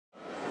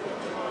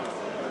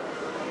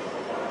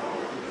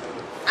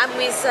I'm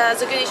with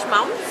the Greenwich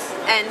Moms,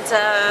 and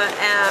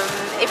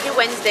every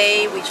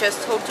Wednesday we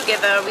just talk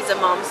together with the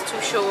moms to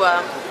show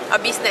our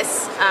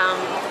business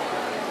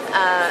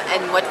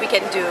and what we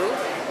can do.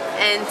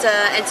 And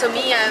so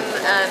me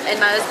and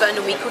my husband,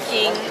 we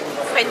cooking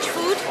French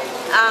food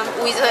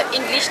with an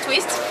English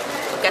twist.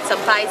 We've got some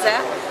pies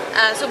there.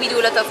 So we do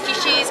a lot of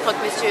quiches,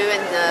 croque monsieur,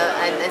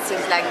 and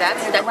things like that.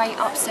 There are great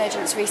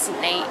upsurgence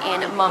recently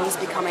in mums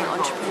becoming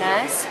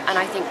entrepreneurs, and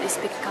I think this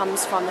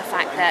comes from the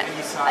fact that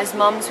as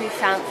mums we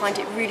find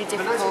it really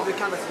difficult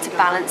to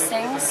balance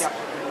things.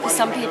 For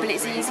some people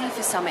it's easy,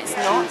 for some it's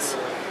not.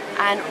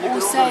 And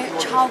also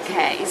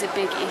childcare is a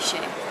big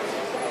issue.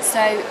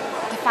 So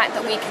the fact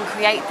that we can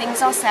create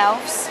things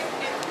ourselves,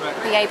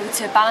 be able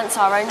to balance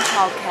our own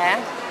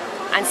childcare,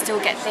 and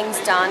still get things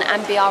done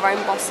and be our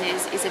own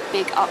bosses is a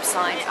big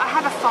upside. I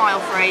had a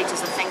file for ages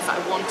of things that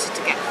I wanted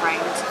to get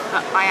framed,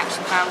 but I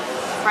actually found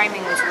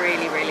framing was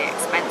really, really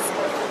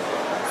expensive.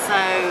 So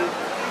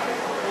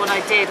what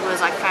I did was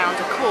I found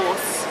a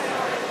course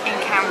in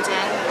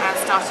Camden and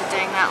started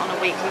doing that on a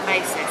weekly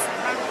basis.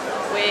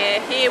 We're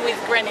here with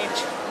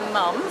Greenwich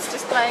Mums,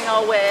 displaying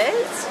our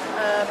wares,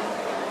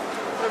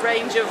 a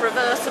range of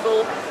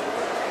reversible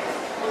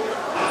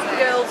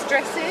girls'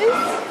 dresses.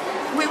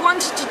 We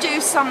wanted to do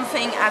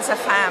something as a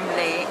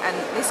family, and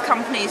this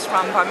company is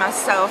run by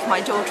myself, my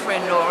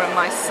daughter-in-law and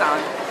my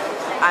son,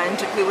 and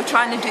we were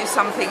trying to do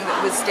something that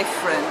was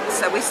different.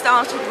 So we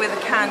started with a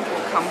candle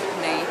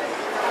company.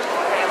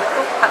 We're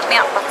called Punch Me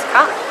Up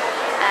Buttercup,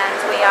 and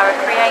we are a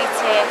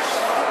creative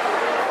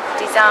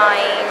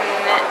design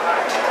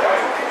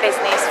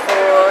business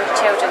for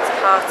children's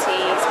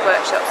parties,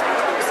 workshops and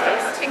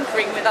courses.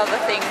 Tinkering with other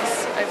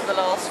things over the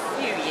last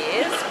few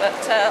years, but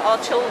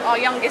our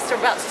youngest are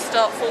about to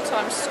start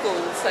full-time school,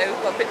 so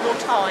we've got a bit more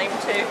time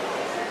to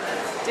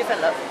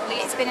develop.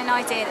 It's been an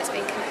idea that's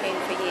been cooking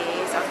for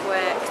years. I've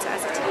worked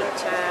as a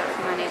teacher,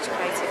 managed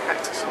creative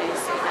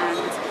practitioners, and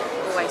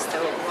always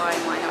thought, why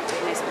am I not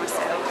doing this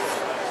myself?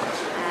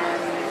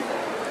 And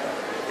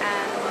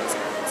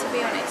to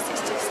be honest,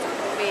 it's just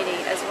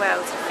really as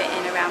well to fit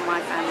in around my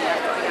family.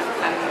 I've got a young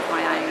family of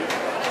my own,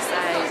 so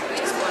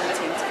just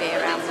wanting to be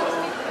around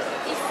more.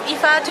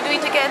 If I had to do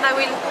it again, I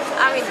will,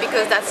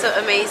 because that's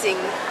an amazing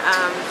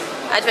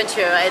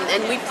adventure,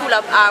 and we pull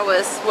up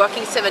hours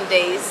working 7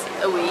 days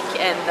a week,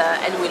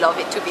 and we love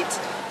it to bits.